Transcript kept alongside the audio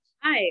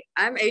Hi,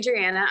 I'm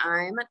Adriana.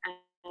 I'm an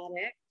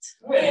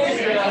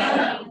addict.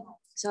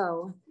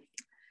 So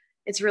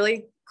it's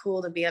really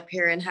cool to be up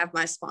here and have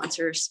my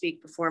sponsor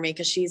speak before me,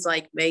 because she's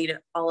like made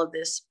all of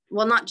this,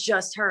 well, not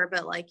just her,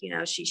 but like, you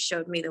know, she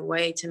showed me the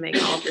way to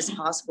make all of this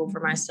possible for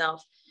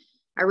myself.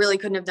 I really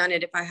couldn't have done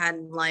it if I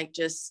hadn't like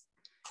just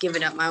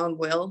given up my own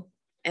will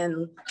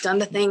and done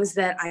the things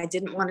that I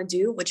didn't want to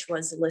do, which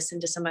was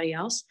listen to somebody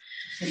else.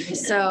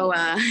 So,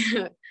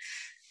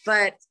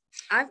 but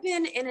I've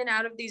been in and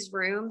out of these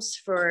rooms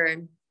for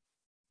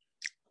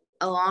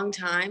a long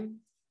time,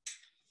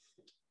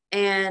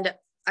 and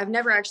I've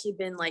never actually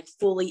been like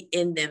fully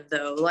in them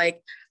though.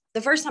 Like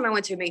the first time I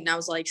went to a meeting, I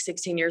was like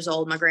 16 years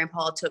old. My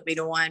grandpa took me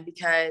to one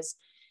because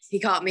he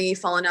caught me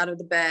falling out of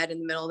the bed in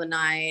the middle of the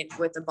night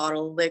with a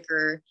bottle of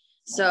liquor.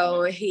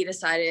 So he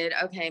decided,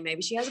 okay,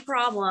 maybe she has a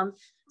problem.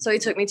 So he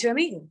took me to a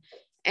meeting.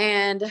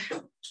 And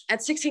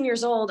at 16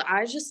 years old,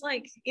 I just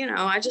like, you know,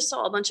 I just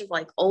saw a bunch of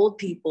like old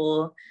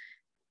people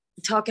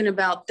talking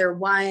about their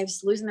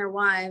wives, losing their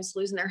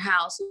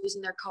house,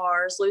 losing their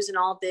cars, losing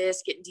all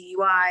this, getting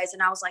DUIs.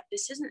 And I was like,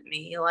 this isn't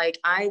me. Like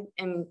I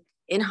am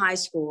in high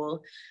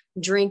school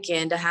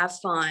drinking to have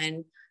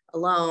fun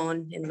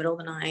alone in the middle of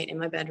the night in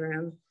my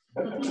bedroom.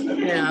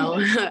 You know,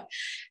 I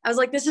was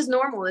like, this is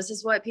normal. This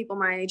is what people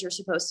my age are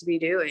supposed to be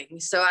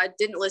doing. So I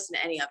didn't listen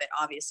to any of it.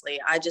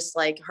 Obviously, I just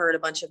like heard a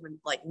bunch of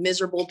like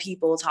miserable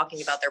people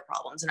talking about their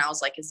problems. And I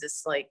was like,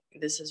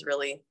 this is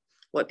really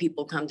what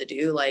people come to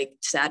do? Like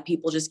sad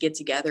people just get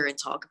together and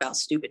talk about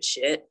stupid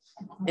shit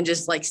and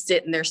just like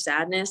sit in their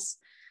sadness.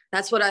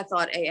 That's what I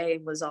thought AA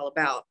was all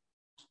about.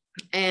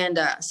 And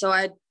so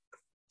I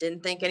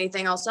didn't think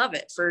anything else of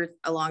it for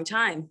a long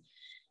time.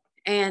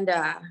 And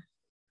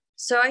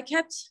so I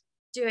kept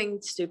doing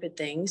stupid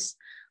things,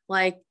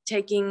 like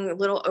taking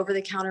little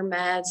over-the-counter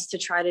meds to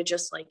try to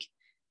just like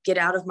get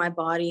out of my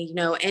body, you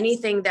know,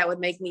 anything that would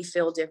make me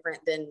feel different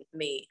than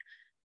me,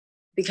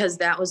 because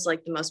that was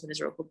like the most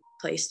miserable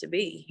place to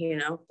be, you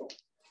know.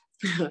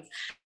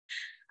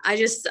 I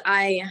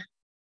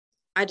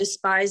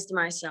despised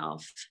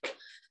myself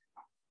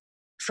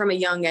from a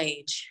young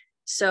age.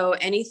 So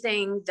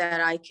anything that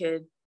I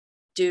could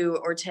do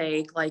or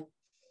take, like,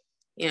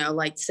 you know,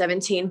 like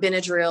 17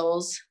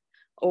 Benadryls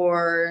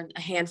or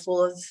a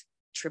handful of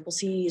triple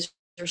C's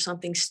or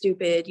something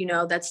stupid, you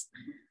know, that's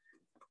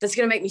going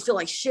to make me feel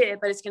like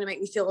shit, but it's going to make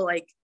me feel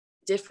like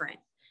different.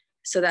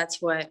 So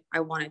that's what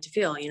I wanted to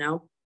feel, you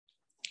know.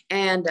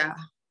 And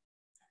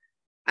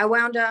I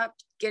wound up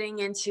getting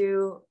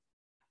into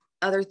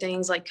other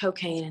things like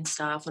cocaine and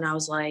stuff when I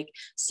was like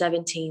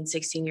 17,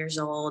 16 years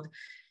old.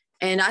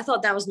 And I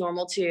thought that was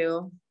normal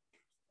too,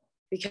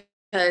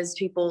 because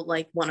people,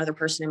 like one other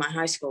person in my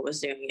high school was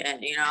doing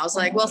it. You know, I was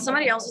like, well,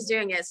 somebody else is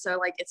doing it, so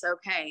like it's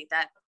okay.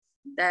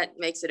 That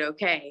makes it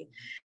okay.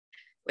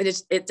 But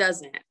it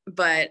doesn't.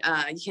 But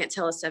you can't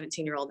tell a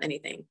 17-year-old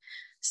anything.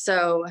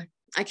 So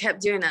I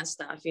kept doing that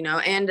stuff, you know,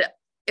 and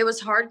it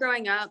was hard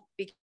growing up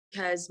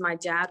because my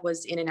dad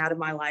was in and out of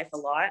my life a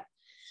lot.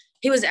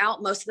 He was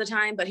out most of the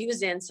time, but he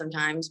was in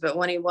sometimes. But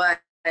when he was,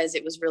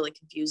 it was really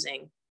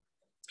confusing.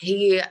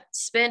 He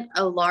spent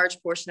a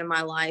large portion of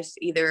my life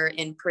either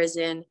in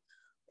prison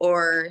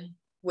or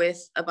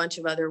with a bunch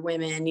of other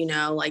women, you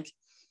know, like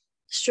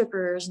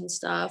strippers and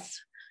stuff.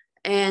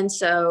 And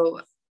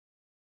so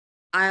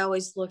I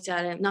always looked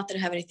at it, not that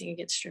I have anything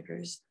against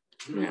strippers.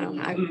 You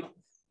know,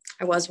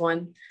 I was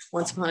one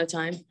once upon a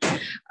time.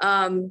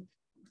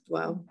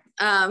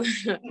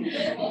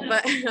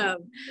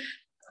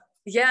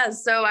 Yeah,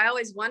 so I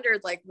always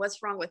wondered, like,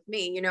 what's wrong with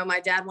me? You know, my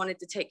dad wanted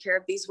to take care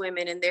of these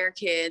women and their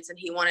kids, and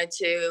he wanted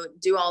to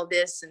do all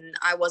this, and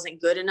I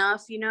wasn't good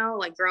enough, you know,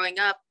 like growing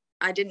up,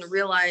 I didn't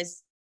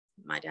realize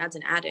my dad's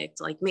an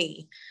addict like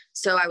me.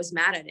 So I was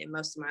mad at him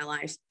most of my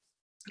life.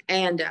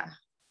 And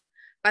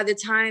by the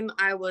time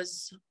I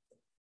was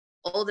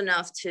old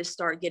enough to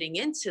start getting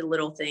into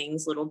little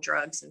things, little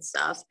drugs and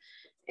stuff,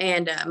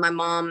 and my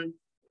mom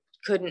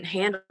couldn't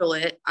handle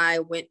it, I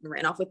went and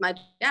ran off with my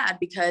dad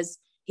because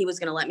he was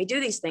going to let me do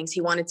these things. He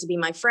wanted to be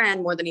my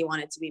friend more than he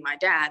wanted to be my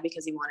dad,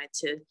 because he wanted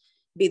to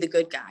be the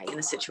good guy in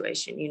the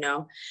situation, you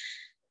know?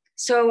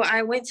 So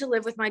I went to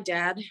live with my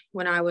dad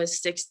when I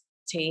was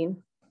 16,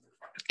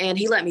 and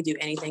he let me do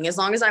anything. As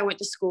long as I went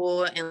to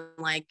school and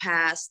like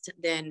passed,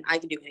 then I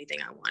could do anything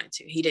I wanted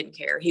to. He didn't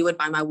care. He would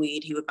buy my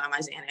weed. He would buy my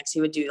Xanax.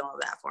 He would do all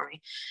of that for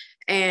me.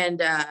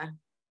 And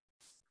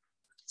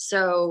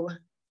so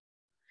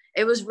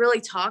it was really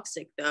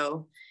toxic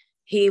though.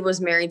 He was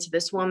married to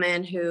this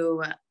woman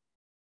who,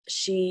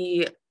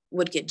 she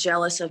would get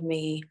jealous of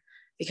me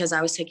because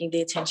I was taking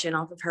the attention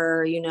off of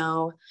her, you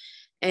know?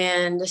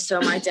 And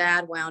so my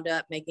dad wound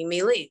up making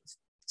me leave.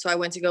 So I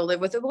went to go live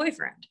with a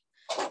boyfriend.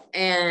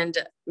 And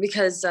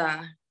because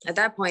at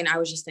that point I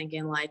was just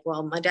thinking like,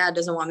 well, my dad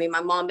doesn't want me.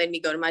 My mom made me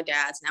go to my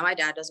dad's. Now my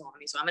dad doesn't want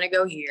me. So I'm going to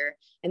go here.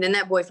 And then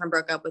that boyfriend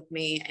broke up with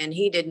me, and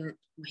he didn't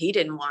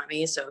want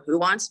me. So who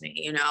wants me,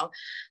 you know?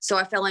 So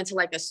I fell into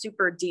like a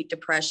super deep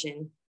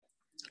depression,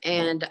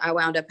 and I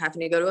wound up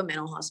having to go to a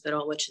mental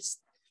hospital, which is,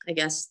 I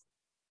guess,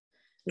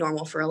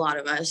 normal for a lot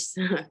of us.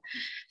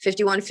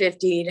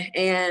 5150'd.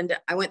 And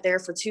I went there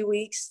for 2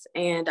 weeks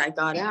and I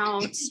got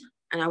out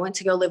and I went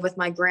to go live with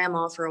my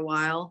grandma for a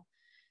while.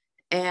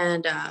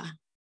 And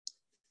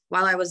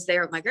while I was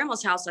there at my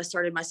grandma's house, I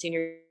started my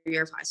senior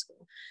year of high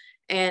school.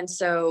 And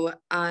so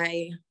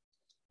I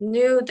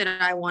knew that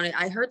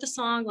I heard the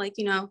song, like,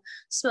 you know,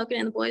 smoking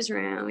in the boys'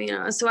 room, you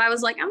know. So I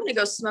was like, I'm going to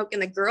go smoke in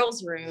the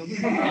girls' room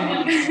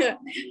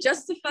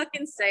just to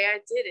fucking say I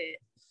did it.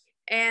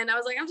 And I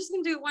was like, I'm just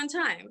going to do it one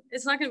time.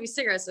 It's not going to be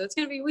cigarettes, so it's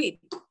going to be weed.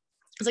 I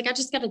was like, I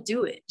just got to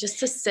do it just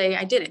to say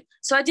I did it.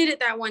 So I did it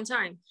that one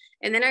time.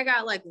 And then I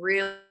got like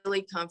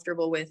really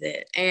comfortable with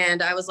it.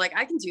 And I was like,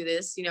 I can do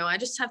this. You know, I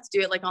just have to do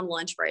it like on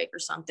lunch break or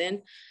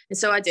something. And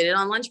so I did it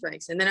on lunch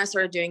breaks. And then I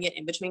started doing it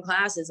in between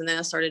classes. And then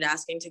I started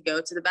asking to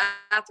go to the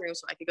bathroom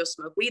so I could go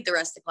smoke weed the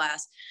rest of the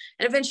class.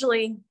 And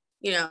eventually,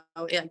 you know,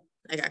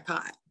 I got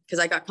caught because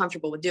I got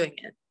comfortable with doing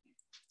it.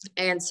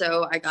 And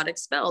so I got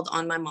expelled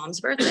on my mom's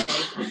birthday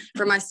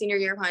for my senior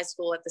year of high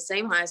school at the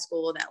same high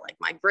school that like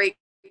my great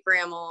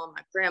grandma,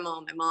 my grandma,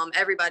 my mom,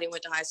 everybody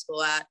went to high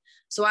school at.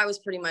 So I was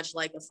pretty much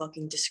like a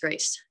fucking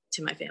disgrace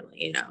to my family.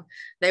 You know,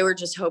 they were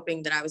just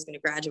hoping that I was going to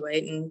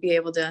graduate and be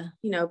able to,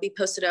 you know, be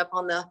posted up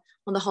on the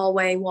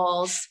hallway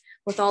walls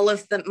with all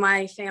of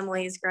my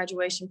family's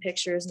graduation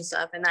pictures and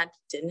stuff. And that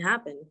didn't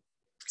happen.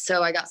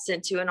 So I got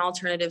sent to an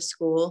alternative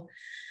school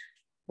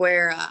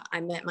where I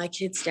met my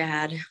kid's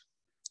dad,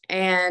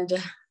 and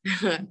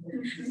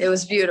it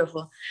was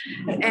beautiful.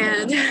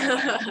 And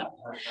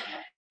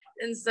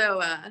and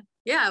so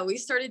yeah, we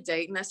started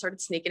dating. I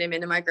started sneaking him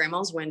into my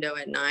grandma's window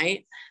at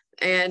night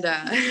and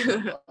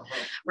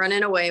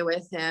running away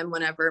with him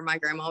whenever my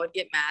grandma would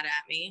get mad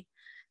at me.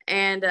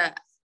 And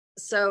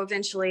so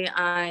eventually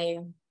I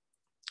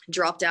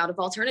dropped out of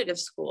alternative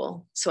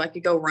school so I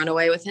could go run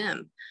away with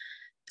him.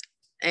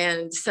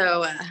 And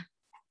so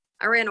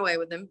I ran away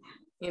with him,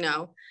 you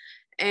know,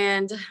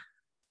 and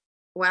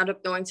wound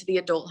up going to the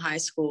adult high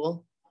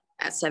school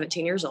at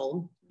 17 years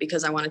old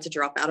because I wanted to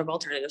drop out of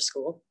alternative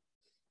school.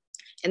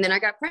 And then I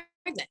got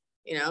pregnant,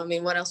 you know, I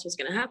mean, what else was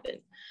going to happen?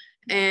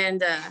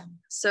 And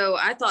so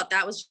I thought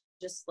that was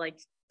just like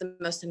the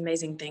most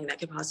amazing thing that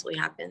could possibly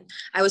happen.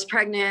 I was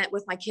pregnant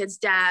with my kid's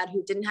dad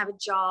who didn't have a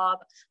job.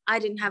 I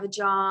didn't have a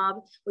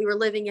job. We were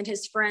living in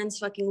his friend's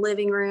fucking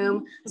living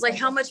room. I was like,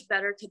 how much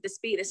better could this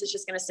be? This is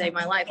just going to save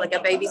my life. Like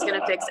a baby's going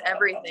to fix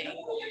everything.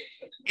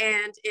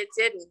 And it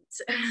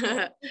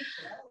didn't.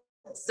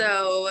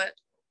 So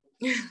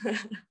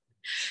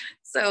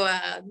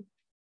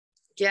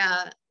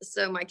yeah,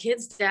 so my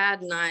kid's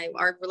dad and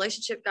our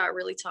relationship got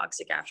really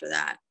toxic after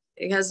that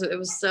because it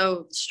was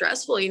so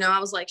stressful. You know, I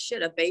was like,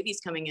 shit, a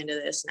baby's coming into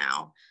this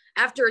now.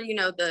 After, you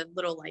know, the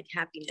little like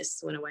happiness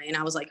went away and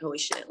I was like, holy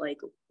shit, like,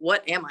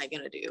 what am I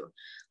going to do?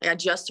 Like, I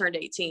just turned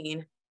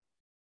 18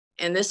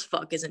 and this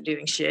fuck isn't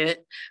doing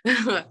shit.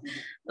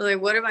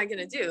 Like, what am I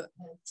going to do?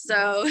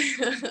 So,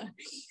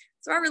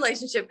 so our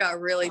relationship got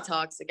really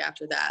toxic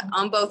after that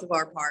on both of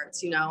our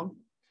parts, you know.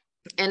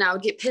 And I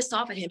would get pissed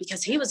off at him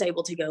because he was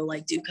able to go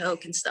like do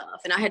coke and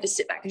stuff. And I had to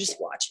sit back and just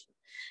watch him.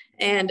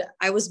 And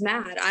I was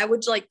mad. I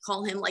would like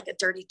call him like a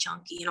dirty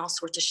junkie and all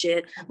sorts of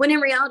shit. When in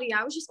reality,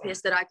 I was just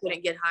pissed that I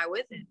couldn't get high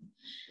with him.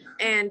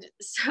 And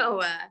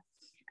so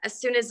as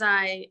soon as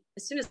I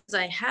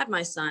had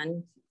my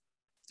son,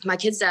 my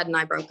kid's dad and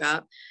I broke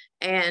up,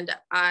 and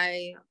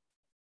I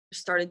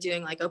started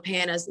doing like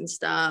Opanas and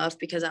stuff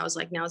because I was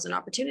like, now is an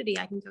opportunity.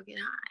 I can go get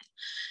high.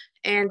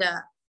 And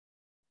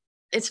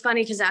it's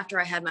funny because after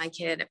I had my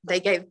kid,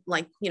 they gave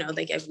like, you know,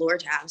 they gave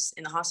Lortabs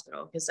in the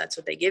hospital because that's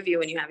what they give you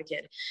when you have a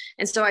kid.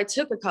 And so I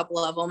took a couple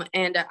of them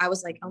and I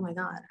was like, oh my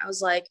God, I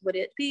was like, would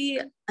it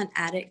be an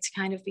addict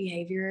kind of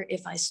behavior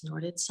if I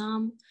snorted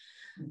some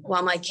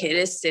while my kid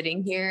is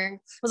sitting here?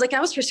 I was like,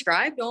 I was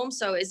prescribed them.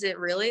 So is it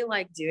really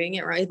like doing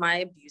it right? Am I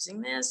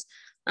abusing this?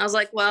 And I was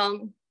like,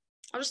 well,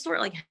 I'll just snort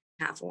like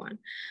half one.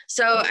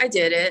 So I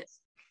did it.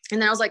 And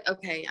then I was like,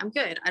 okay, I'm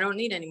good. I don't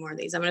need any more of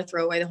these. I'm going to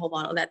throw away the whole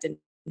bottle. That didn't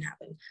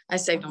happen. I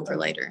saved them for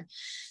later.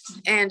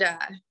 And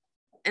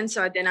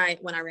so then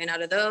when I ran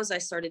out of those, I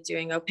started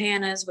doing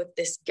Opanas with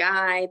this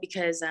guy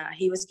because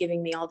he was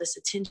giving me all this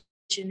attention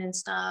and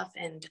stuff.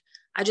 And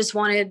I just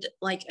wanted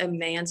like a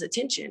man's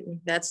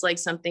attention. That's like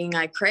something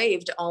I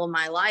craved all of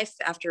my life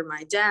after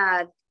my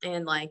dad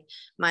and like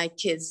my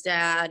kid's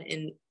dad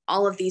and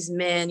all of these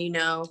men, you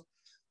know.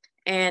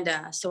 And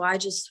so I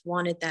just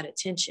wanted that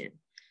attention.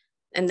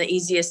 And the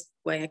easiest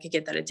way I could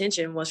get that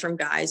attention was from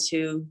guys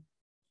who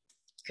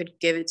could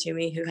give it to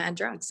me who had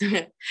drugs.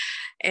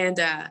 And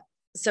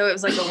so it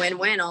was like a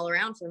win-win all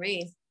around for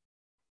me.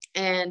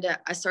 And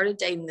I started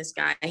dating this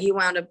guy. He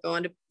wound up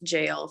going to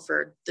jail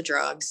for the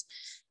drugs.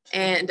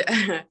 And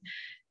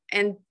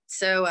and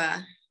so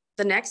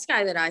the next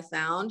guy that I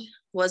found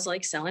was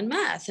like selling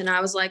meth. And I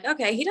was like,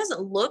 okay, he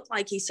doesn't look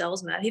like he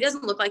sells meth. He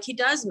doesn't look like he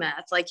does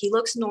meth. Like, he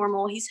looks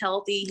normal. He's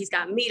healthy. He's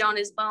got meat on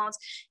his bones.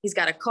 He's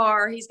got a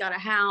car. He's got a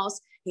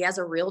house. He has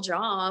a real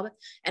job.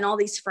 And all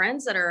these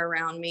friends that are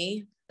around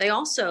me they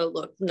also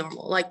look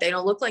normal. Like they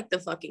don't look like the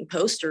fucking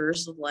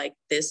posters of like,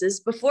 this is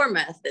before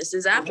meth, this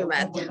is after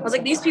meth. I was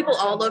like, these people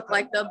all look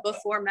like the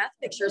before meth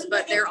pictures,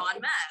 but they're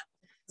on meth.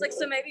 It's like,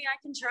 so maybe I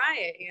can try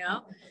it, you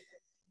know?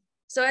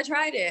 So I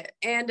tried it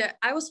and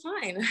I was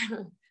fine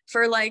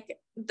for like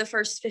the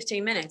first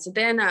 15 minutes.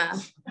 Then,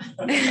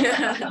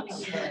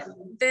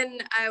 then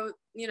I,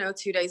 you know,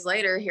 2 days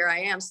later, here I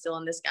am still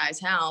in this guy's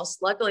house.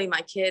 Luckily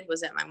my kid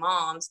was at my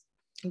mom's,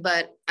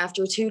 but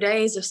after 2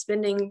 days of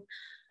spending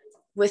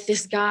with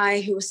this guy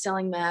who was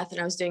selling meth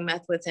and I was doing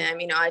meth with him,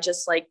 you know, I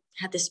just like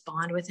had this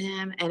bond with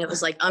him and it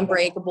was like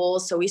unbreakable.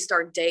 So we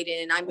start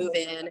dating, I move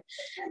in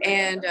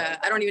and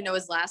I don't even know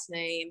his last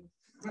name,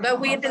 but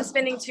we had been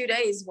spending 2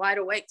 days wide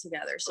awake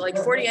together. So like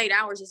 48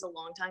 hours is a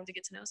long time to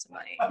get to know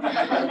somebody.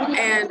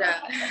 And,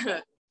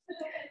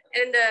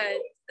 and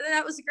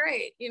that was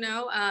great. You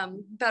know,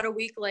 about a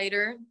week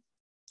later,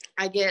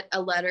 I get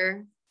a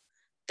letter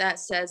that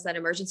says that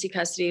emergency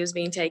custody was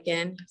being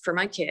taken for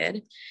my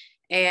kid.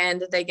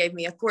 And they gave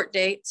me a court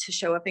date to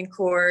show up in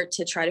court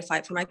to try to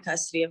fight for my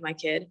custody of my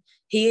kid.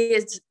 He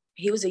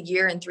was 1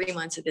 year and 3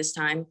 months at this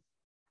time.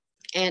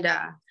 And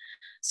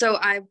so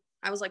I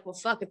was like, well,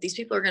 fuck, if these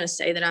people are going to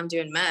say that I'm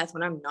doing meth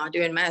when I'm not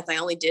doing meth, I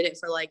only did it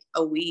for like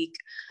a week,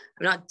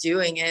 I'm not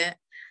doing it,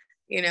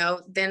 you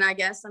know, then I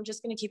guess I'm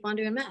just going to keep on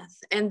doing meth.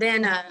 And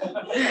then,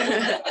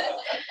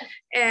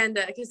 and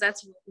because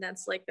that's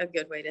like a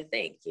good way to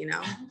think, you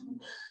know,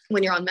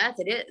 when you're on meth,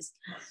 it is.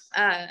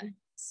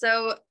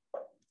 So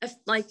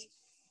like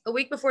a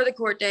week before the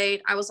court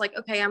date, I was like,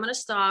 okay, I'm going to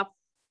stop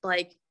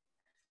like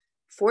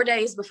 4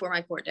 days before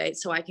my court date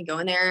so I can go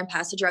in there and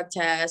pass a drug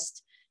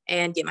test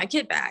and get my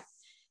kid back.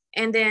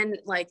 And then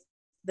like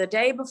the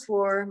day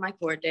before my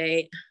court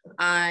date,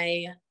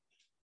 I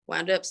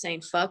wound up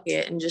saying, fuck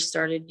it, and just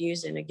started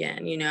using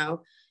again, you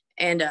know,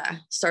 and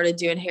started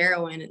doing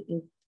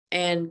heroin.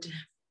 And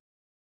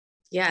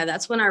yeah,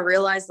 that's when I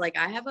realized like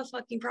I have a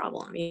fucking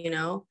problem, you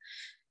know,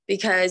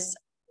 because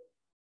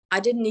I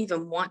didn't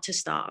even want to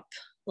stop.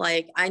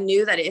 Like I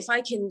knew that if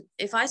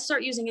I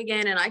start using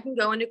again and I can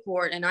go into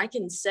court and I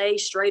can say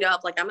straight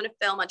up, like I'm going to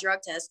fail my drug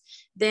test,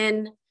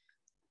 then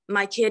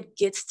my kid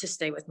gets to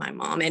stay with my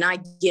mom and I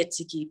get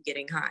to keep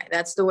getting high.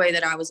 That's the way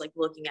that I was like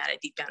looking at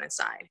it deep down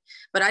inside.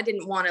 But I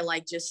didn't want to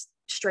like just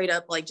straight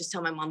up, like just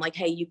tell my mom like,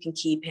 hey, you can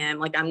keep him.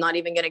 Like, I'm not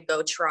even going to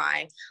go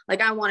try. Like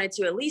I wanted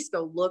to at least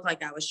go look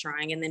like I was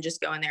trying and then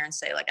just go in there and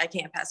say like, I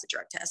can't pass the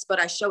drug test, but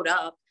I showed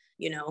up,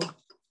 you know?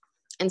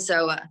 And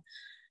so,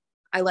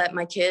 I let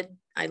my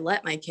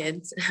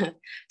kids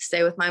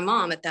stay with my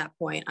mom at that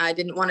point. I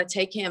didn't want to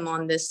take him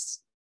on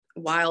this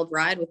wild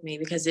ride with me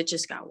because it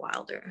just got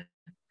wilder.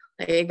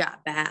 Like, it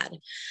got bad.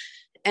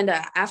 And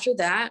after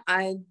that,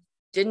 I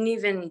didn't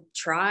even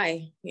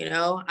try, you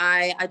know,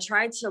 I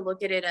tried to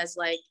look at it as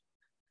like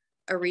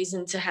a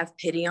reason to have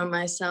pity on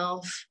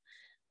myself.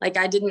 Like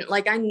I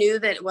knew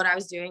that what I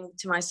was doing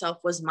to myself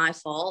was my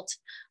fault,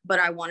 but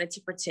I wanted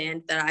to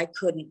pretend that I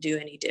couldn't do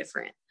any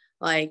different.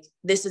 Like,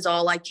 this is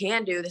all I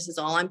can do. This is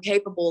all I'm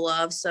capable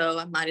of. So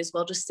I might as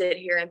well just sit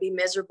here and be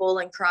miserable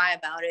and cry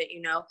about it.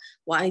 You know,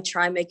 why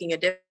try making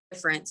a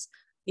difference,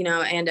 you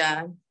know? And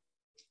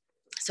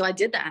so I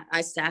did that.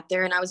 I sat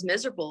there and I was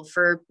miserable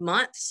for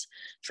months,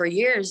 for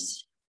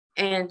years.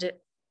 And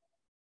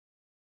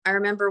I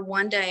remember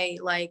one day,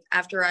 like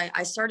after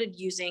I started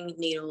using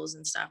needles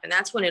and stuff, and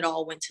that's when it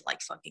all went to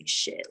like fucking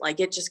shit. Like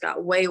it just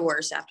got way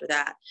worse after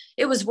that.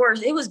 It was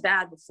worse. It was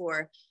bad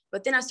before,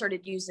 but then I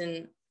started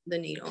using the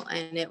needle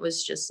and it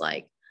was just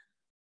like,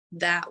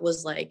 that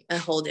was like a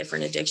whole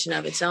different addiction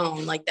of its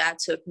own. Like that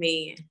took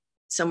me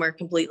somewhere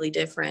completely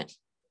different.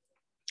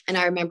 And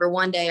I remember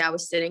one day I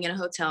was sitting in a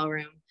hotel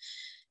room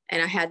and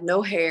I had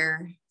no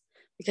hair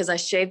because I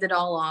shaved it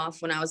all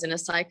off when I was in a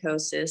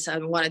psychosis. I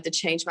wanted to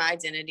change my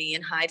identity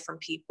and hide from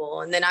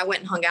people. And then I went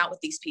and hung out with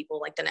these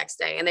people like the next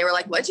day and they were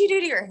like, what'd you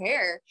do to your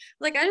hair?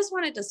 Like, I just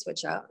wanted to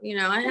switch up, you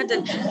know, I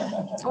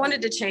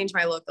wanted to change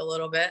my look a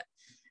little bit.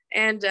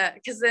 And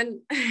because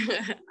then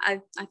I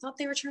thought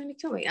they were trying to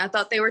kill me. I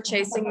thought they were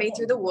chasing me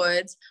through the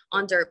woods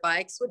on dirt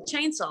bikes with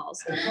chainsaws,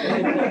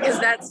 because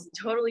that's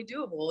totally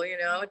doable, you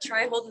know.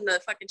 Try holding the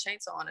fucking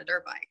chainsaw on a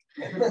dirt bike.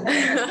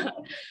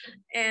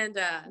 And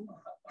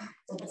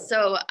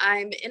so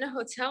I'm in a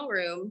hotel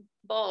room,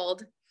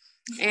 bald,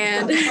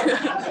 and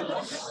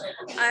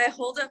I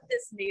hold up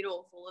this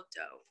needle full of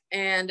dope.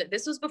 And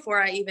this was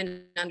before I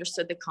even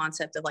understood the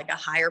concept of like a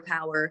higher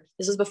power.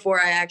 This was before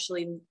I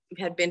actually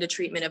had been to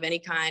treatment of any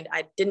kind.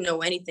 I didn't know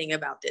anything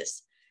about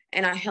this.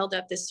 And I held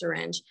up this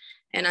syringe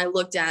and I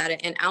looked at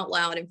it, and out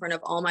loud in front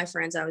of all my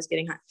friends I was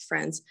getting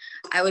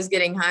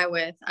high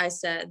with, I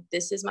said,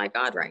 this is my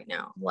God right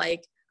now.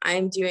 Like, I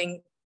am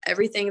doing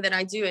everything that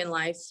I do in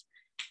life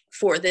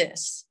for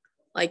this.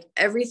 Like,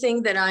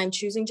 everything that I'm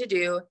choosing to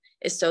do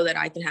is so that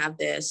I can have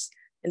this,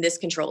 and this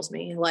controls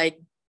me. Like,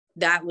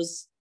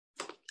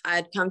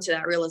 I'd come to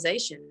that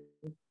realization,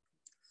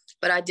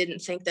 but I didn't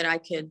think that I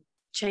could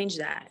change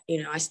that.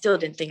 You know, I still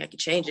didn't think I could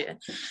change it.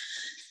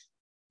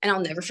 And I'll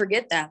never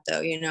forget that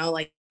though, you know,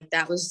 like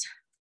that was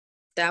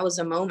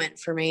a moment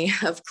for me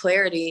of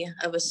clarity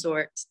of a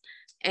sort.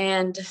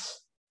 And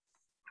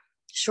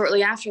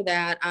shortly after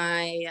that,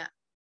 I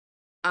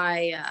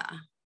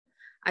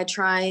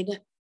tried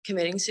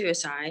committing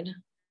suicide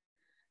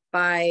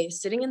by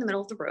sitting in the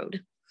middle of the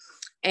road,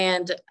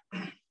 and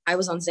I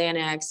was on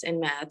Xanax and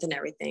meth and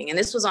everything. And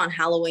this was on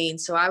Halloween.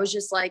 So I was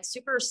just like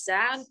super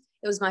sad.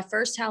 It was my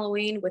first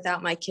Halloween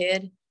without my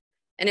kid.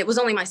 And it was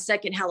only my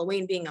second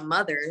Halloween being a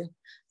mother.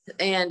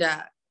 And,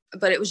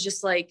 but it was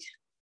just like,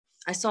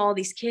 I saw all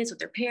these kids with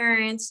their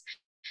parents,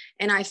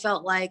 and I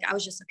felt like I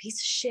was just a piece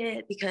of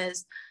shit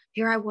because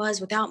here I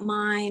was without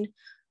mine.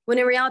 When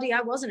in reality,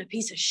 I wasn't a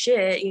piece of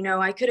shit. You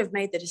know, I could have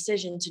made the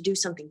decision to do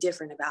something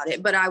different about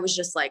it, but I was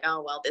just like,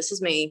 oh, well, this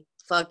is me.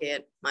 Fuck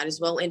it. Might as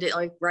well end it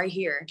like right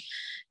here.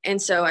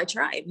 And so I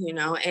tried, you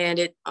know, and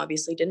it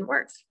obviously didn't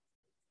work.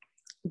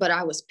 But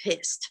I was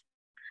pissed.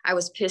 I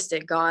was pissed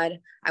at God.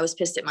 I was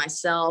pissed at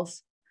myself.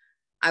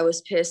 I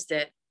was pissed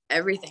at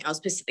everything. I was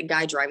pissed at the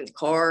guy driving the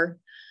car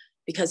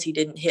because he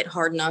didn't hit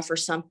hard enough or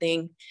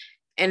something.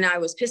 And I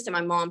was pissed at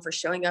my mom for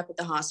showing up at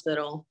the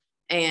hospital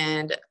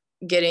and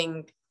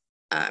getting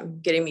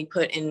me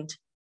put in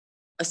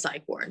a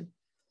psych ward.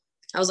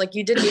 I was like,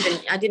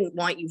 I didn't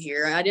want you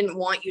here. I didn't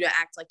want you to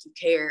act like you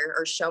care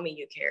or show me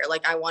you care.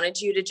 Like, I wanted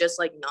you to just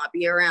like not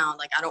be around.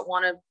 Like, I don't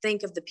want to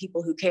think of the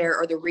people who care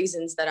or the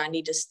reasons that I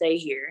need to stay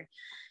here.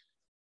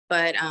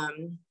 But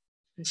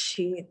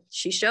she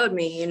showed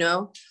me, you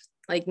know,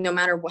 like no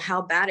matter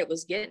how bad it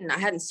was getting, I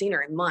hadn't seen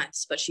her in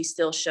months, but she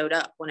still showed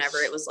up whenever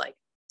it was like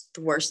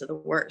the worst of the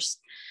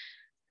worst.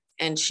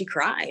 And she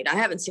cried. I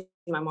haven't seen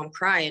my mom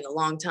cry in a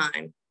long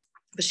time,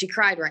 but she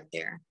cried right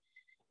there.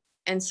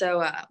 And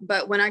so,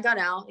 but when I got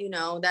out, you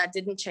know, that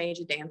didn't change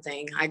a damn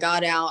thing. I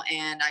got out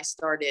and I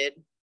started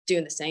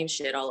doing the same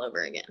shit all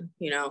over again,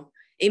 you know,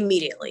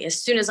 immediately.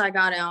 As soon as I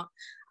got out,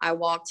 I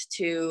walked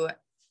to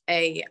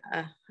a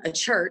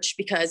church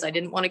because I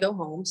didn't want to go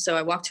home. So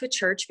I walked to a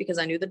church because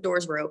I knew the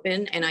doors were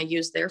open, and I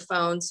used their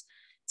phones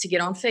to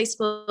get on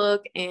Facebook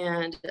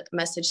and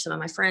message some of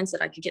my friends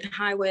that I could get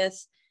high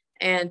with.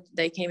 And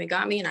they came and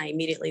got me, and I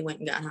immediately went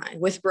and got high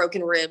with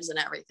broken ribs and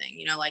everything.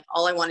 You know, like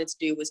all I wanted to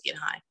do was get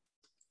high.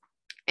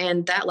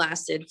 And that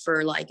lasted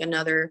for like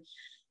another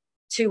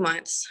 2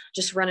 months,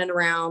 just running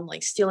around,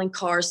 like stealing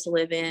cars to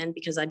live in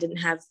because I didn't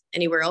have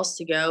anywhere else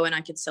to go. And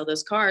I could sell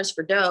those cars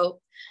for dope,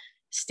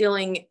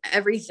 stealing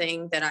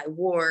everything that I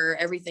wore,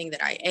 everything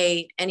that I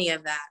ate, any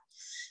of that.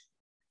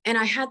 And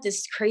I had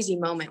this crazy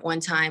moment one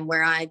time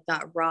where I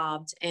got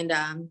robbed, and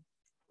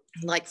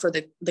like for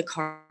the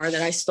car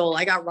that I stole,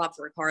 I got robbed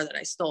for a car that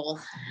I stole.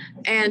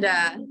 And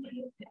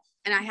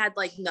I had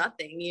like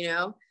nothing, you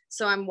know?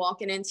 So I'm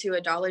walking into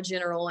a Dollar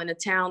General in a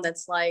town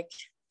that's like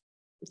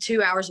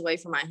 2 hours away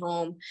from my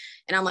home.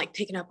 And I'm like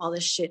picking up all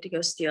this shit to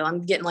go steal.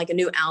 I'm getting like a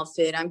new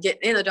outfit. I'm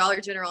getting in the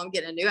Dollar General. I'm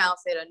getting a new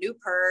outfit, a new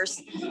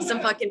purse, some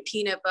fucking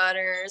peanut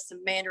butter,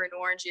 some mandarin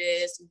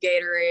oranges, some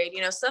Gatorade,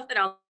 you know, stuff that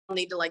I'll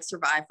need to like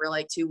survive for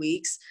like 2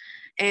 weeks.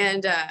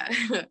 And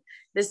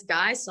this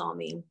guy saw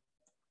me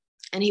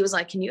and he was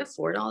like, can you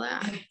afford all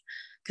that?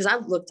 Because I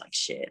looked like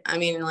shit. I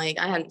mean, like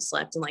I hadn't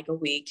slept in like a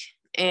week.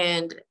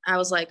 And I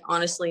was like,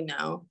 honestly,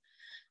 no.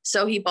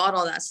 So he bought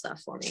all that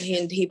stuff for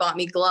me. He bought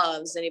me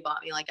gloves, and he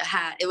bought me like a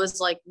hat. It was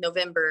like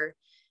November,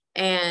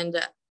 and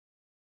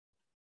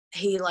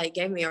he like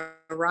gave me a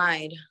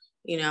ride,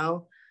 you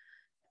know,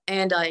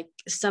 and like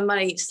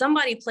somebody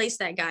placed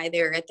that guy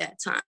there at that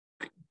time.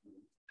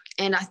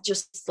 And I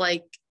just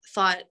like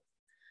thought,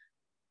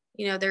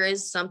 you know, there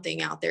is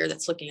something out there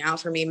that's looking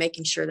out for me,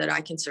 making sure that I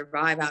can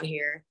survive out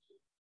here.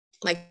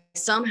 Like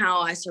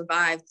somehow I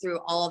survived through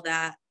all of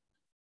that.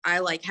 I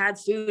like had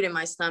food in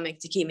my stomach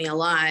to keep me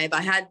alive.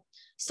 I had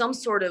some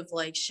sort of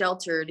like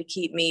shelter to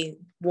keep me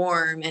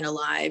warm and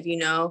alive, you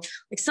know,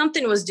 like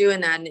something was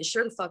doing that, and it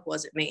sure the fuck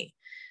wasn't me.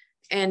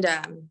 And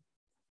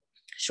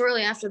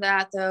shortly after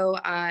that, though,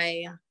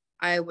 I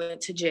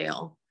went to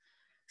jail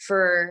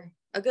for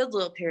a good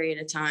little period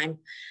of time.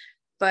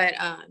 But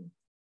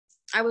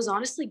I was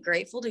honestly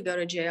grateful to go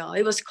to jail.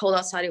 It was cold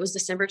outside. It was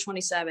December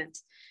 27th,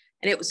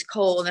 and it was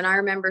cold. And I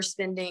remember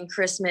spending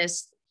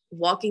Christmas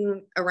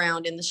walking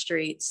around in the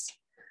streets,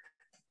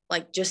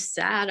 like just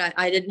sad.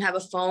 I didn't have a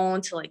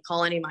phone to like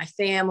call any of my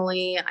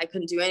family. I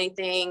couldn't do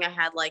anything. I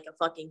had like a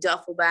fucking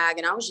duffel bag,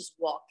 and I was just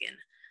walking,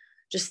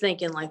 just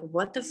thinking like,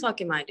 what the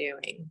fuck am I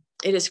doing?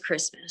 It is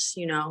Christmas,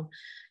 you know?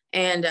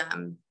 And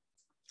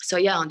so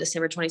yeah, on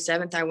December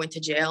 27th, I went to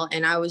jail,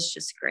 and I was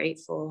just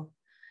grateful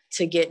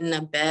to get in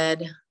a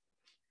bed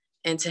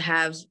and to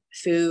have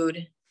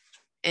food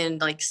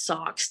and like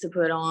socks to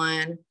put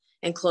on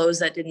and clothes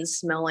that didn't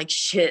smell like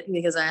shit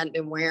because I hadn't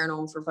been wearing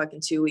them for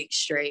fucking 2 weeks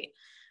straight.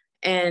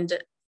 And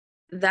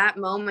that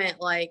moment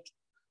like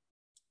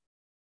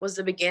was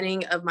the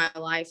beginning of my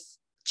life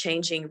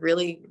changing,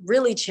 really,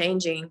 really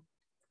changing.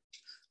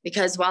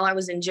 Because while I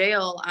was in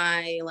jail,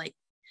 I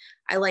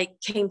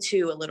came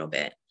to a little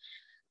bit.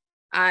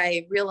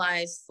 I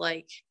realized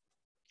like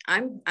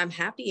I'm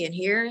happy in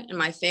here, and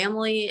my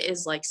family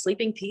is like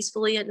sleeping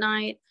peacefully at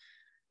night.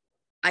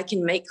 I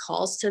can make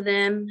calls to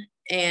them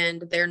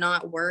and they're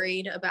not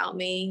worried about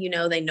me. You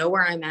know, they know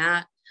where I'm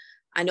at.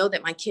 I know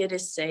that my kid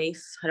is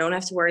safe. I don't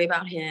have to worry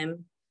about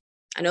him.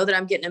 I know that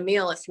I'm getting a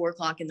meal at 4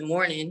 o'clock in the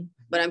morning,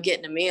 but I'm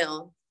getting a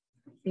meal,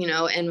 you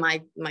know, and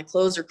my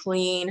clothes are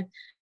clean.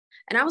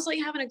 And I was like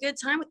having a good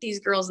time with these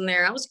girls in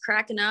there. I was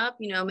cracking up,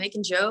 you know,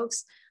 making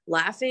jokes,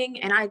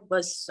 laughing, and I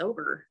was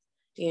sober.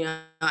 You know,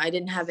 I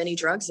didn't have any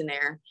drugs in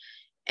there.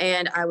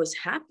 And I was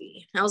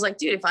happy. I was like,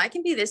 dude, if I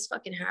can be this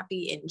fucking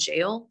happy in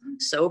jail,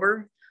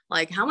 sober,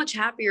 like how much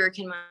happier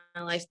can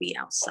my life be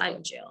outside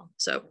of jail?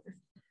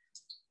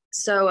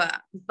 So,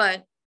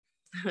 but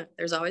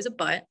there's always a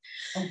but.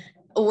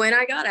 When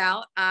I got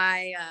out,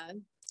 I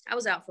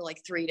was out for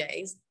like 3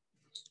 days,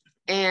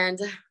 and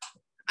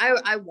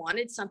I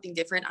wanted something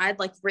different. I'd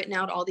like written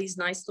out all these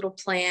nice little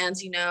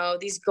plans, you know,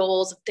 these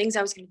goals of things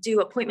I was going to do,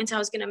 appointments I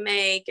was going to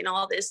make, and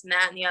all this and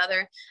that and the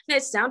other. And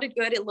it sounded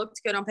good. It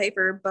looked good on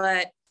paper,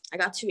 but I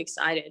got too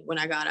excited when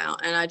I got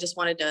out, and I just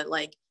wanted to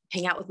like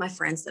hang out with my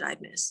friends that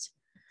I'd missed.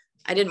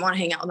 I didn't want to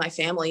hang out with my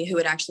family who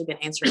had actually been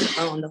answering the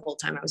phone the whole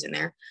time I was in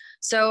there.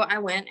 So I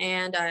went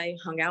and I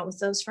hung out with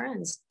those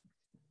friends,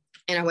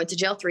 and I went to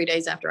jail 3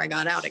 days after I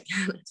got out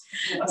again.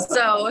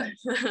 So,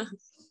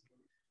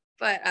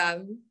 but,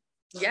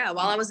 yeah,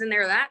 while I was in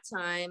there that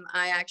time,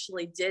 I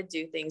actually did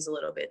do things a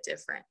little bit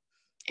different.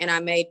 And I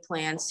made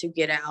plans to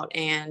get out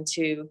and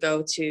to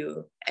go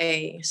to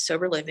a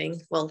sober living,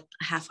 well,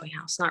 a halfway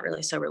house, not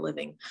really sober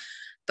living,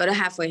 but a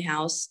halfway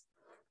house.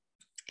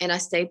 And I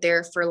stayed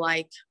there for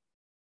like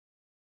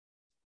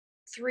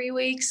 3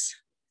 weeks,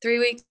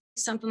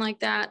 something like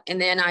that.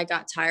 And then I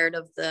got tired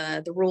of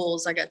the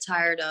rules. I got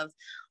tired of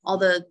all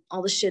the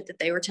shit that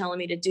they were telling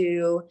me to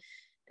do.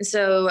 And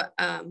so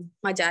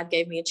my dad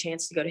gave me a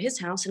chance to go to his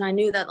house, and I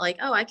knew that like,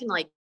 oh, I can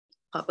like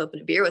pop open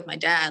a beer with my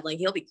dad. Like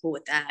he'll be cool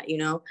with that. You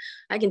know,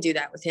 I can do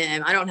that with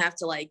him. I don't have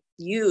to like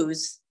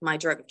use my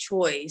drug of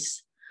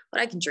choice, but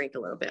I can drink a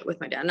little bit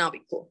with my dad and I'll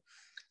be cool.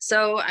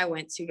 So I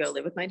went to go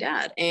live with my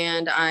dad,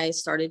 and I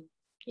started,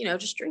 you know,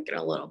 just drinking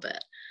a little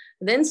bit.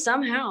 Then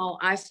somehow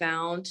I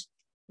found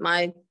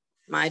my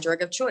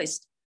drug of choice.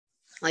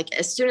 Like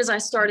as soon as I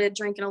started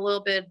drinking a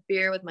little bit of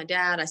beer with my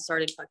dad, I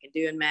started fucking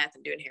doing meth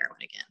and doing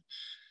heroin again.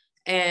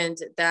 And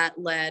that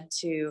led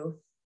to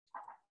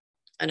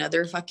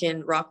another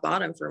fucking rock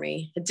bottom for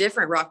me, a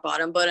different rock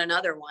bottom, but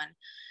another one.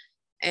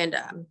 And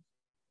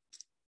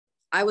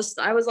I was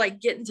like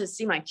getting to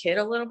see my kid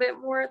a little bit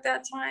more at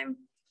that time.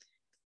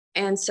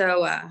 And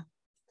so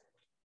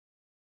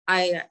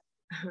I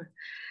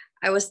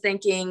was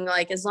thinking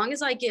like, as long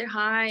as I get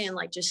high and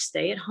like just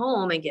stay at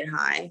home and get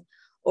high,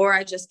 or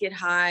I just get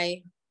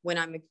high when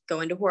I'm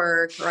going to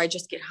work, or I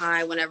just get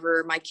high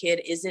whenever my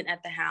kid isn't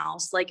at the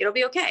house, like it'll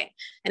be okay.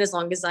 And as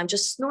long as I'm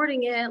just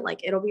snorting it,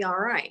 like it'll be all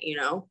right. You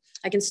know,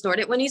 I can snort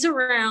it when he's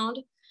around,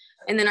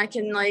 and then I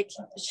can like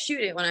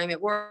shoot it when I'm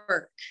at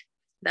work.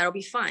 That'll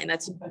be fine.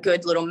 That's a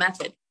good little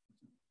method.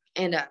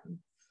 And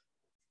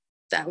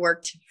that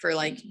worked for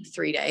like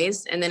 3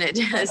 days. And then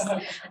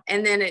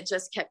it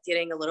just kept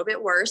getting a little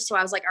bit worse. So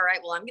I was like, all right,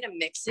 well, I'm going to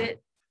mix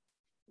it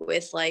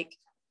with like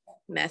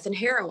meth and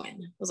heroin.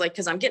 I was like,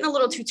 cause I'm getting a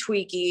little too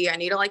tweaky. I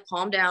need to like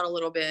calm down a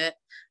little bit.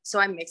 So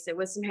I mixed it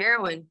with some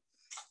heroin,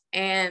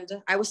 and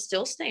I was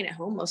still staying at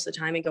home most of the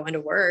time and going to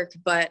work,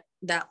 but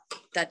that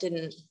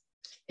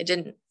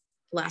didn't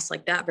last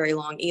like that very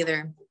long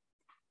either.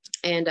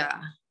 And,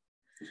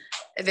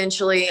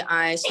 eventually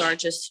I started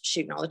just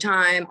shooting all the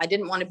time. I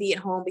didn't want to be at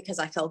home because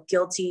I felt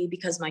guilty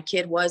because my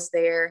kid was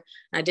there.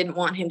 And I didn't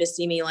want him to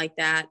see me like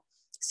that.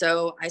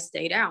 So I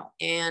stayed out,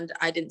 and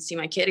I didn't see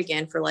my kid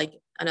again for like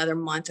another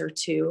month or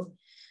two.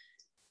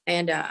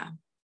 And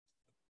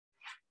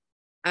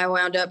I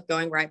wound up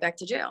going right back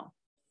to jail.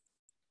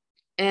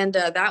 And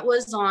that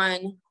was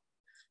on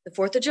the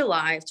 4th of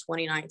July of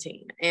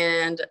 2019.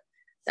 And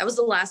that was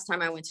the last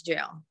time I went to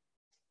jail.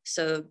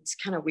 So it's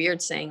kind of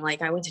weird saying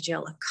like I went to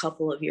jail a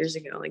couple of years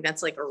ago. Like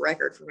that's like a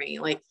record for me.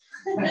 Like,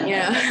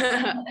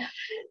 yeah.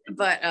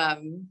 But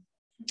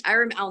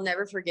I'll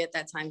never forget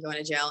that time going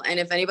to jail.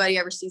 And if anybody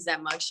ever sees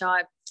that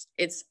mugshot,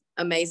 it's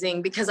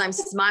amazing because I'm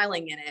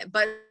smiling in it,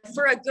 but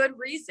for a good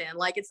reason.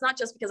 Like, it's not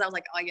just because I was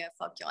like, oh yeah,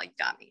 fuck y'all, you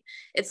got me.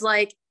 It's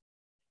like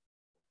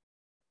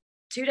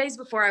 2 days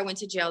before I went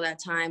to jail that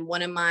time,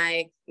 one of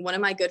my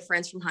good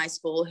friends from high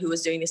school who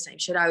was doing the same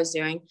shit I was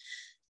doing,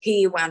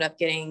 he wound up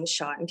getting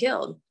shot and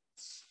killed.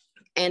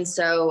 And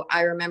so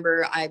I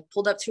remember I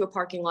pulled up to a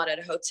parking lot at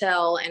a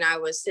hotel, and I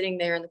was sitting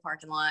there in the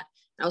parking lot.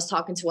 I was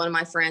talking to one of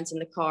my friends in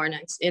the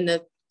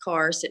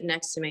car sitting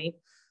next to me.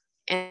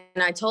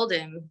 And I told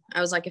him,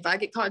 I was like, if I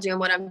get caught doing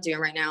what I'm doing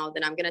right now,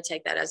 then I'm going to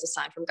take that as a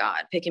sign from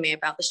God, picking me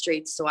up out the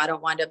streets so I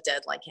don't wind up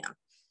dead like him.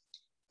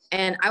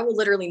 And I will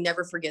literally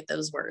never forget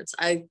those words.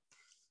 I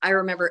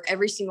remember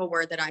every single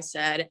word that I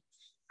said,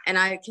 and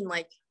I can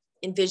like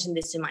envision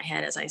this in my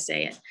head as I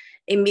say it.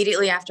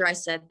 Immediately after I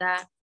said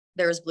that,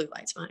 there was blue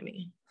lights behind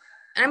me.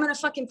 And I'm in a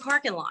fucking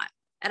parking lot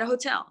at a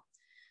hotel.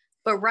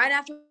 But right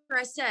after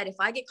I said, if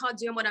I get caught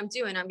doing what I'm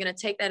doing, I'm going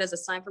to take that as a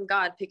sign from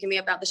God, picking me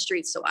up out the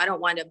streets so I don't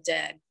wind up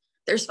dead.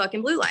 There's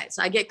fucking blue lights.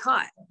 I get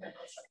caught.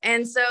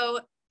 And so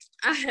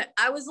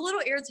I was a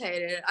little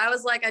irritated. I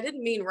was like, I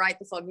didn't mean right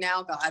the fuck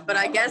now, God, but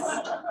I guess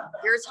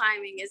your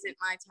timing isn't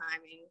my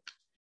timing.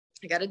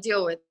 I got to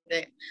deal with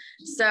it.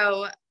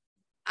 So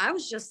I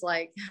was just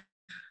like,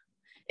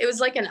 it was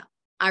like an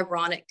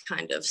ironic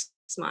kind of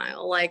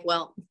smile. Like,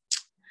 well,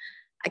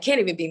 I can't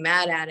even be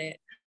mad at it.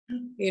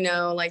 You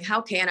know, like,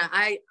 how can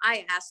I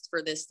asked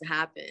for this to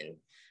happen.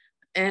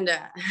 And,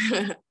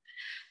 and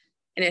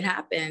it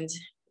happened.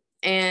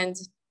 And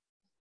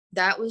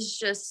that was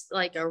just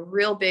like a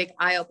real big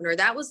eye opener.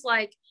 That was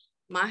like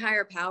my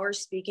higher power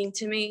speaking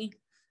to me.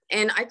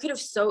 And I could have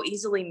so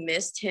easily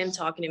missed him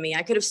talking to me.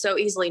 I could have so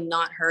easily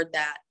not heard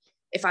that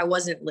if I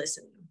wasn't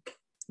listening.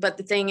 But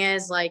the thing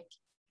is, like,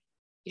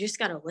 you just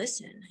got to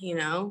listen, you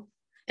know?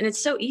 And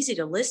it's so easy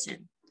to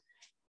listen.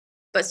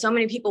 But so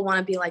many people want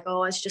to be like,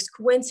 oh, it's just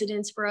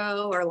coincidence,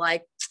 bro. Or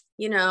like,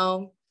 you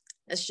know,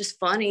 it's just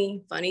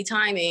funny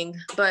timing.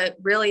 But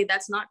really,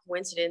 that's not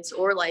coincidence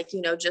or like,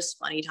 you know, just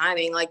funny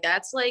timing. Like,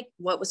 that's like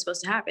what was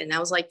supposed to happen. That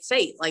was like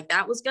fate. Like,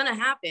 that was going to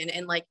happen.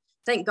 And like,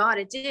 thank God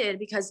it did,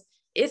 because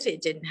if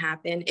it didn't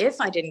happen,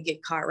 if I didn't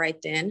get caught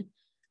right then,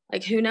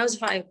 like, who knows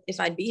if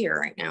I'd be here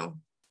right now.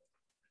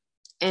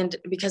 And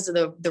because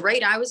of the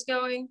rate I was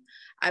going,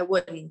 I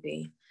wouldn't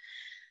be.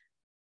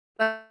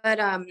 But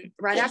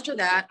right after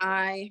that,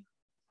 I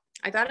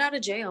got out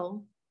of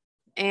jail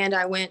and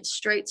I went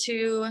straight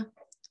to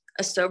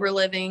a sober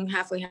living,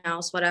 halfway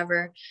house,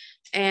 whatever.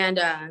 And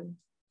I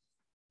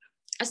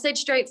stayed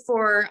straight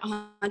for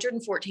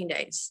 114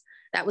 days.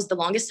 That was the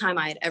longest time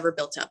I had ever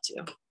built up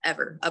to,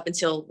 ever, up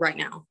until right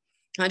now,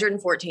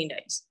 114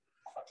 days.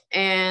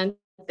 And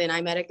then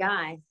I met a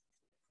guy,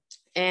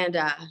 and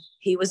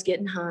he was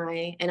getting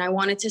high, and I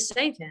wanted to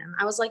save him.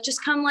 I was like,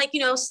 just come, like,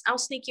 you know, I'll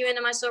sneak you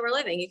into my sober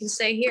living. You can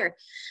stay here.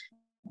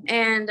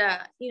 And,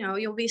 you know,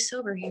 you'll be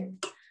sober here.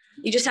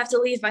 You just have to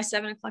leave by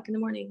 7 o'clock in the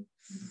morning.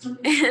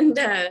 And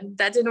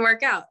that didn't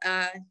work out.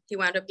 He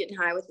wound up getting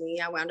high with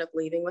me. I wound up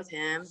leaving with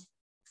him.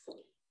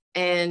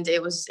 And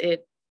it was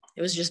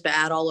just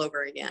bad all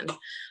over again.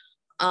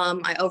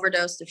 I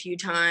overdosed a few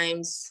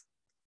times.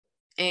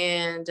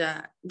 And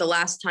the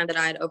last time that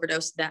I had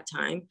overdosed that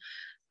time,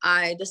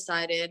 I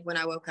decided when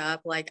I woke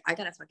up, like, I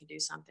gotta fucking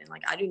do something.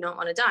 Like, I do not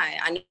want to die.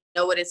 I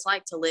know what it's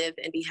like to live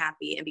and be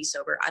happy and be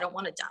sober. I don't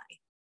want to die,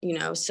 you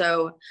know?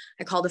 So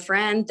I called a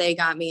friend. They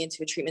got me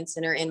into a treatment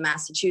center in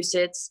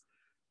Massachusetts.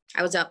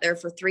 I was out there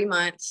for 3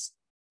 months.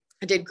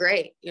 I did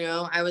great. You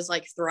know, I was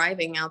like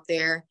thriving out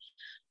there,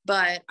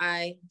 but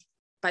by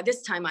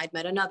this time I'd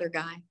met another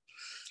guy,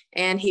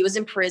 and he was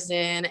in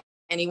prison,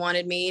 and he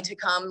wanted me to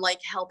come like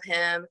help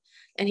him.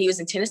 And he was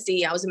in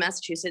Tennessee. I was in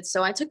Massachusetts.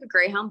 So I took a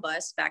Greyhound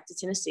bus back to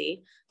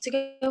Tennessee to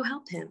go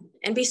help him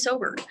and be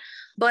sober.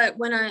 But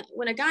when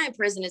a guy in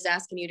prison is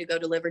asking you to go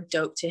deliver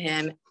dope to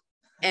him,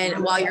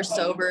 and while you're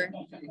sober,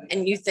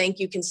 and you think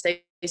you can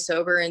stay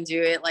sober and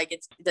do it,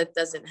 like, that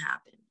doesn't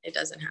happen. It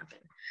doesn't happen.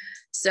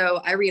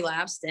 So I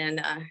relapsed,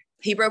 and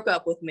he broke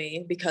up with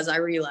me because I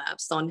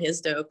relapsed on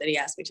his dope that he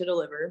asked me to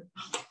deliver.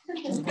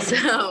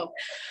 So,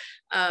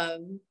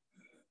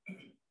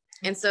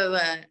 and so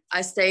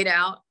I stayed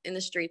out in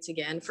the streets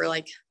again for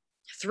like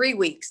 3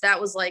 weeks. That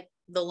was like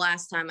the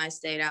last time I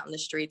stayed out in the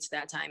streets,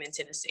 that time in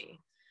Tennessee,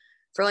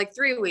 for like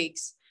 3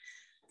 weeks.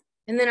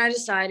 And then I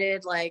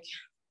decided, like,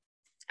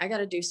 I got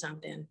to do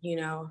something, you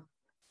know.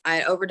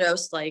 I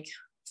overdosed like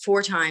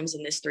 4 times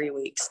in this 3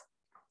 weeks.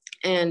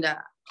 And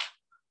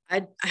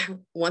I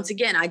once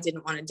again, I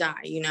didn't want to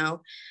die, you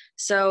know.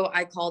 So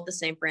I called the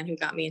same friend who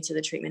got me into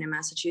the treatment in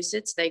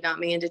Massachusetts. They got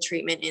me into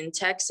treatment in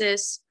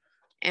Texas.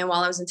 And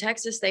while I was in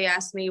Texas, they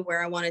asked me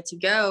where I wanted to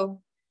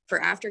go for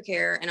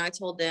aftercare. And I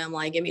told them,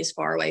 like, get me as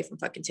far away from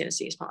fucking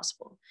Tennessee as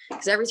possible.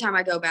 Because every time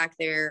I go back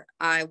there,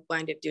 I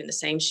wind up doing the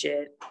same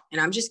shit.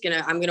 And I'm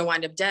going to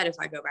wind up dead if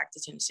I go back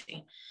to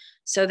Tennessee.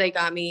 So they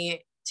got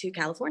me to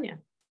California.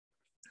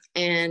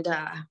 And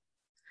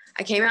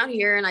I came out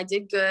here and I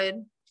did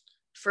good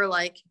for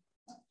like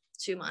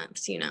 2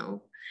 months, you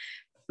know,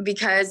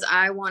 because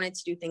I wanted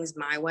to do things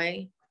my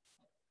way.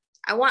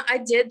 I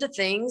did the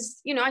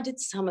things, you know, I did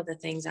some of the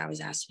things I was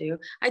asked to do.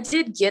 I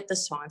did get the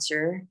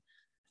sponsor,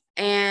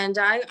 and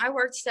I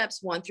worked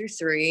steps 1 through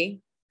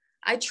 3.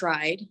 I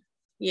tried,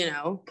 you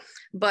know,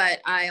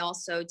 but I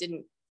also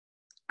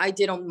I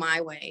did on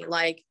my way.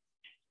 Like,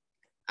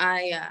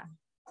 I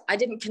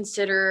didn't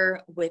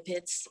consider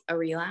whippets a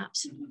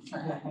relapse.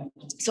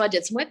 So I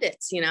did some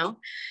whippets, you know,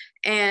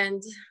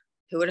 and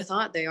who would have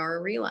thought they are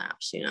a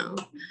relapse, you know?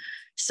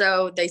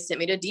 So they sent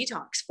me to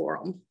detox for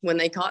them when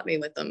they caught me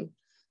with them,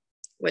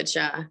 which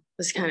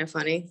was kind of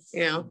funny,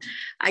 you know.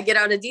 I get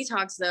out of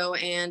detox though,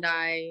 and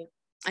I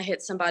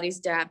hit somebody's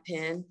dab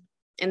pen,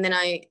 and then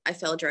I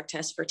failed a drug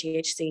test for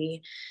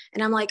THC,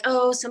 and I'm like,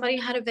 oh, somebody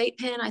had a vape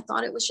pen. I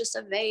thought it was just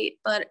a vape,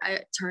 but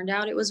it turned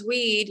out it was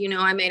weed. You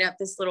know, I made up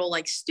this little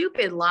like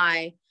stupid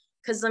lie,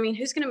 because I mean,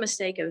 who's gonna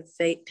mistake a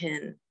vape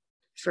pen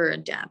for a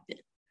dab pen,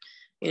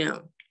 you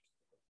know?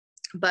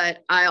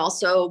 But I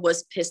also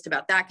was pissed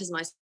about that because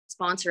my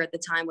sponsor at the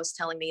time was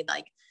telling me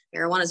like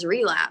marijuana is a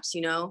relapse,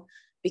 you know,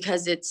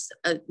 because it's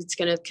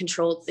going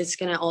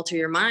to alter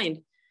your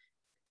mind.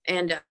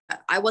 And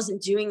I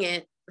wasn't doing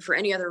it for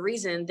any other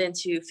reason than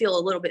to feel a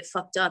little bit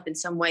fucked up in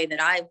some way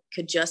that I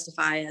could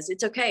justify as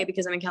it's okay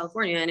because I'm in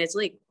California and it's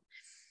legal.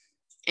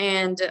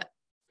 And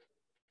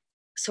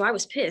so I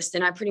was pissed,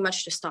 and I pretty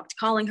much just stopped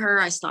calling her.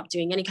 I stopped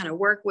doing any kind of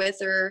work with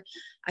her.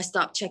 I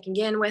stopped checking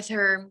in with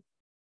her,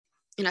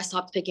 and I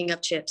stopped picking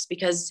up chips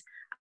because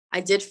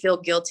I did feel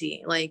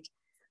guilty. Like,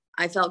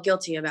 I felt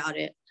guilty about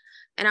it.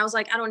 And I was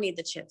like, I don't need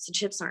the chips. The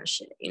chips aren't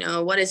shit. You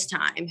know, what is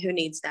time? Who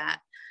needs that?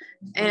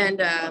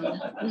 And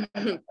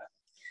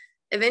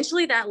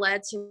eventually that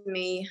led to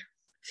me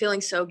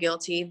feeling so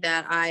guilty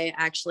that I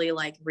actually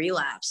like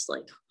relapsed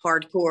like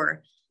hardcore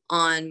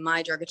on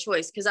my drug of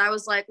choice. Cause I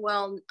was like,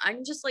 well, I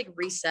can just like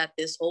reset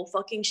this whole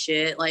fucking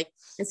shit. Like,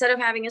 instead of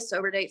having a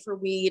sober date for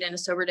weed and a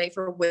sober date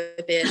for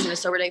whippets and a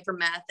sober date for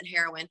meth and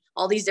heroin,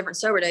 all these different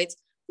sober dates,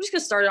 I'm just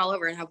gonna start it all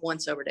over and have one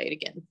sober date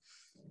again.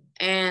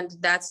 And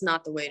that's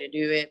not the way to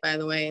do it, by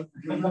the way.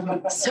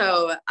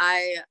 So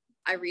I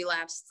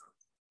relapsed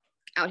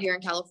out here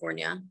in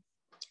California.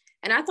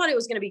 And I thought it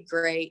was going to be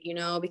great, you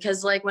know,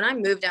 because like when I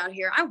moved out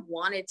here, I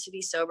wanted to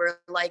be sober.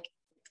 Like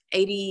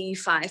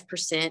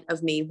 85%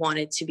 of me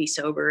wanted to be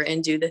sober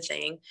and do the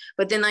thing.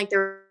 But then like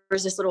there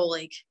was this little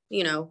like,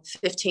 you know,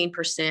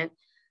 15%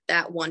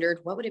 that wondered,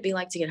 what would it be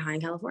like to get high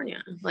in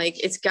California?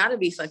 Like, it's got to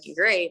be fucking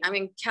great. I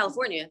mean,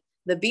 California,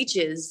 the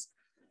beaches,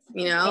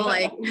 you know,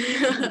 like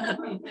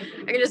I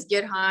could just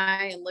get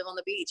high and live on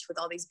the beach with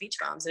all these beach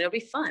bums and it'll be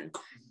fun.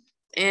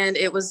 And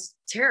it was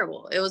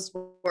terrible. It was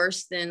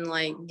worse than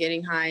like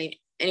getting high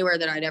anywhere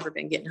that I'd ever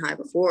been getting high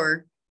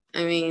before.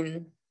 I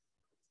mean,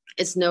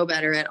 it's no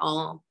better at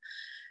all.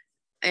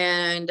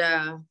 And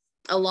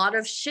a lot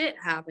of shit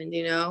happened,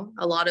 you know,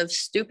 a lot of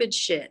stupid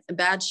shit,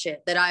 bad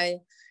shit that I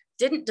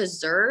didn't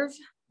deserve,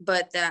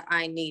 but that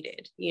I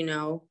needed, you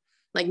know,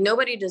 like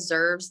nobody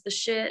deserves the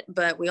shit,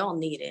 but we all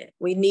need it.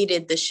 We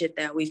needed the shit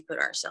that we've put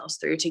ourselves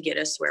through to get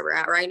us where we're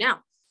at right now.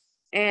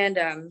 And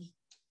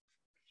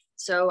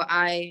so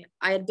I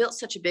had built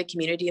such a big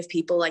community of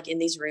people like in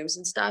these rooms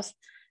and stuff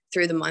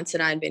through the months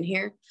that I had been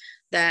here,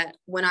 that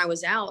when I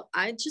was out,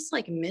 I just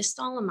like missed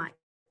all of my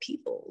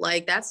people.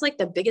 Like, that's like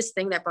the biggest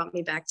thing that brought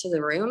me back to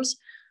the rooms,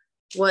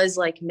 was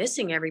like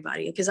missing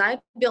everybody, because I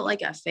built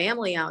like a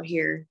family out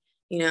here,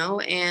 you know,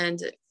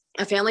 and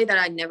a family that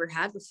I'd never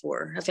had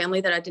before, a family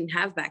that I didn't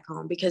have back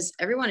home, because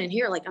everyone in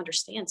here like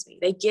understands me.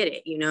 They get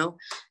it, you know,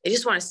 they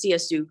just want to see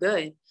us do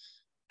good.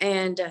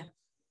 And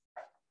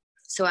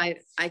so I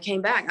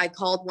came back. I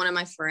called one of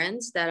my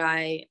friends that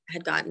I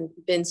had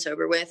been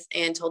sober with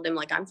and told them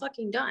like, I'm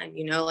fucking done.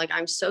 You know, like,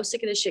 I'm so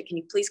sick of this shit. Can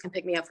you please come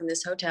pick me up from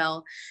this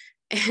hotel?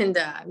 And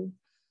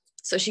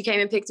so she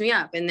came and picked me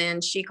up, and then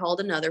she called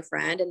another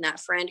friend, and that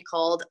friend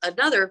called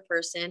another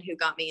person who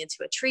got me into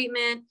a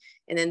treatment.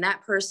 And then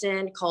that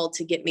person called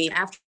to get me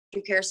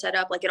aftercare set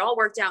up. Like, it all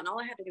worked out, and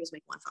all I had to do was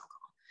make one phone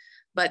call.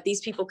 But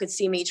these people could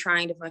see me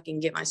trying to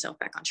fucking get myself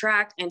back on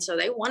track. And so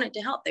they wanted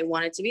to help. They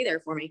wanted to be there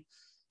for me.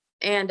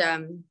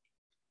 And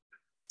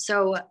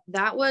so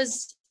that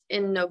was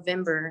in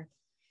November.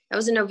 That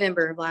was in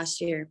November of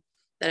last year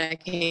that I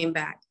came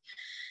back.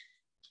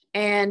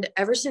 And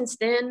ever since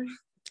then,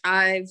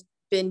 I've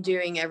been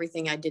doing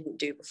everything I didn't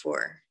do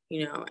before.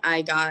 You know,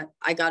 I got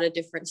a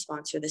different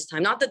sponsor this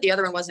time. Not that the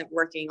other one wasn't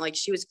working. Like,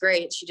 she was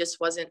great. She just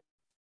wasn't,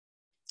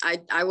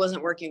 I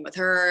wasn't working with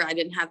her. I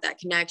didn't have that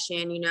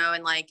connection, you know,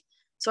 and like,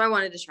 so I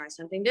wanted to try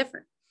something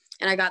different.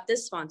 And I got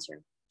this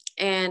sponsor.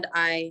 And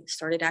I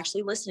started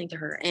actually listening to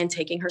her and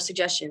taking her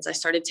suggestions. I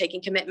started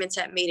taking commitments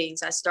at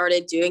meetings. I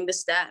started doing the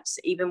steps,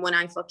 even when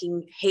I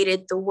fucking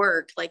hated the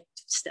work. Like,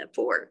 step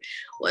 4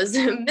 was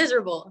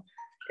miserable.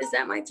 Is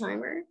that my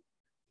timer?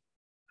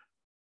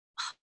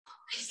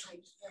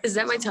 Is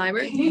that my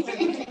timer?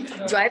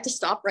 Do I have to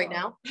stop right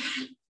now?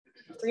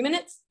 3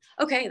 minutes?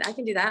 Okay, I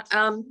can do that.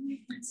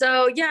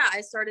 So yeah,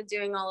 I started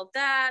doing all of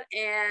that,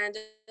 and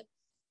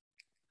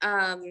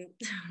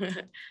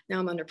now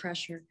I'm under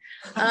pressure.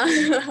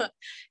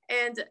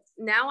 And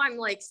now I'm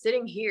like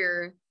sitting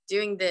here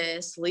doing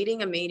this,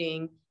 leading a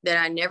meeting that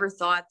I never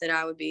thought that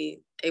I would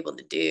be able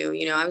to do.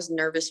 You know, I was a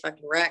nervous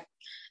fucking wreck.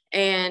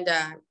 And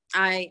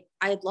I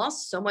had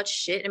lost so much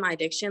shit in my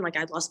addiction. Like,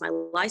 I'd lost my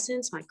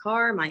license, my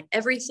car, my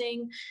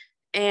everything.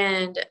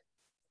 And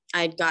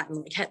I'd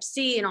gotten like Hep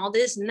C and all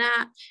this and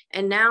that.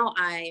 And now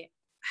I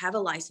have a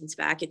license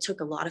back. It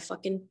took a lot of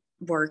fucking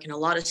work and a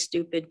lot of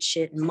stupid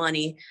shit and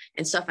money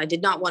and stuff I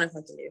did not want to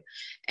fucking do.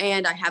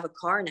 And I have a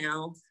car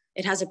now.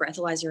 It has a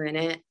breathalyzer in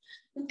it.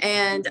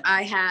 And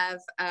I have,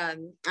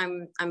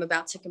 I'm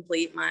about to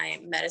complete my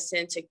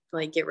medicine to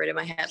like get rid of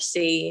my Hep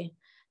C.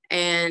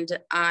 And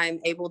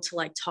I'm able to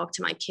like talk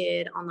to my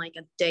kid on like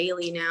a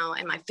daily now.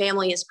 And my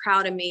family is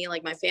proud of me.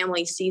 Like, my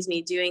family sees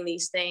me doing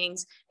these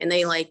things, and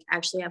they like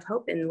actually have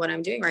hope in what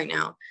I'm doing right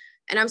now.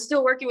 And I'm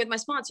still working with my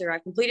sponsor. I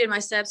completed my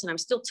steps, and I'm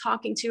still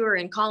talking to her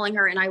and calling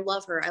her. And I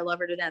love her. I love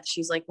her to death.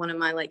 She's like one of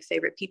my like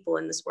favorite people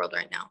in this world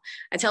right now.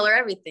 I tell her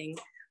everything,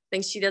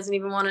 things she doesn't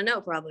even want to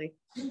know probably,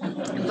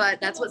 but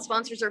that's what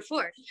sponsors are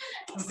for.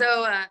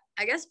 So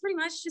I guess pretty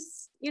much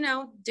just, you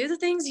know, do the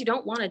things you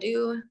don't want to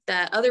do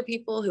that other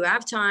people who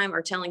have time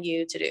are telling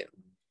you to do.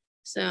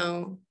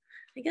 So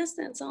I guess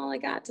that's all I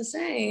got to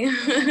say.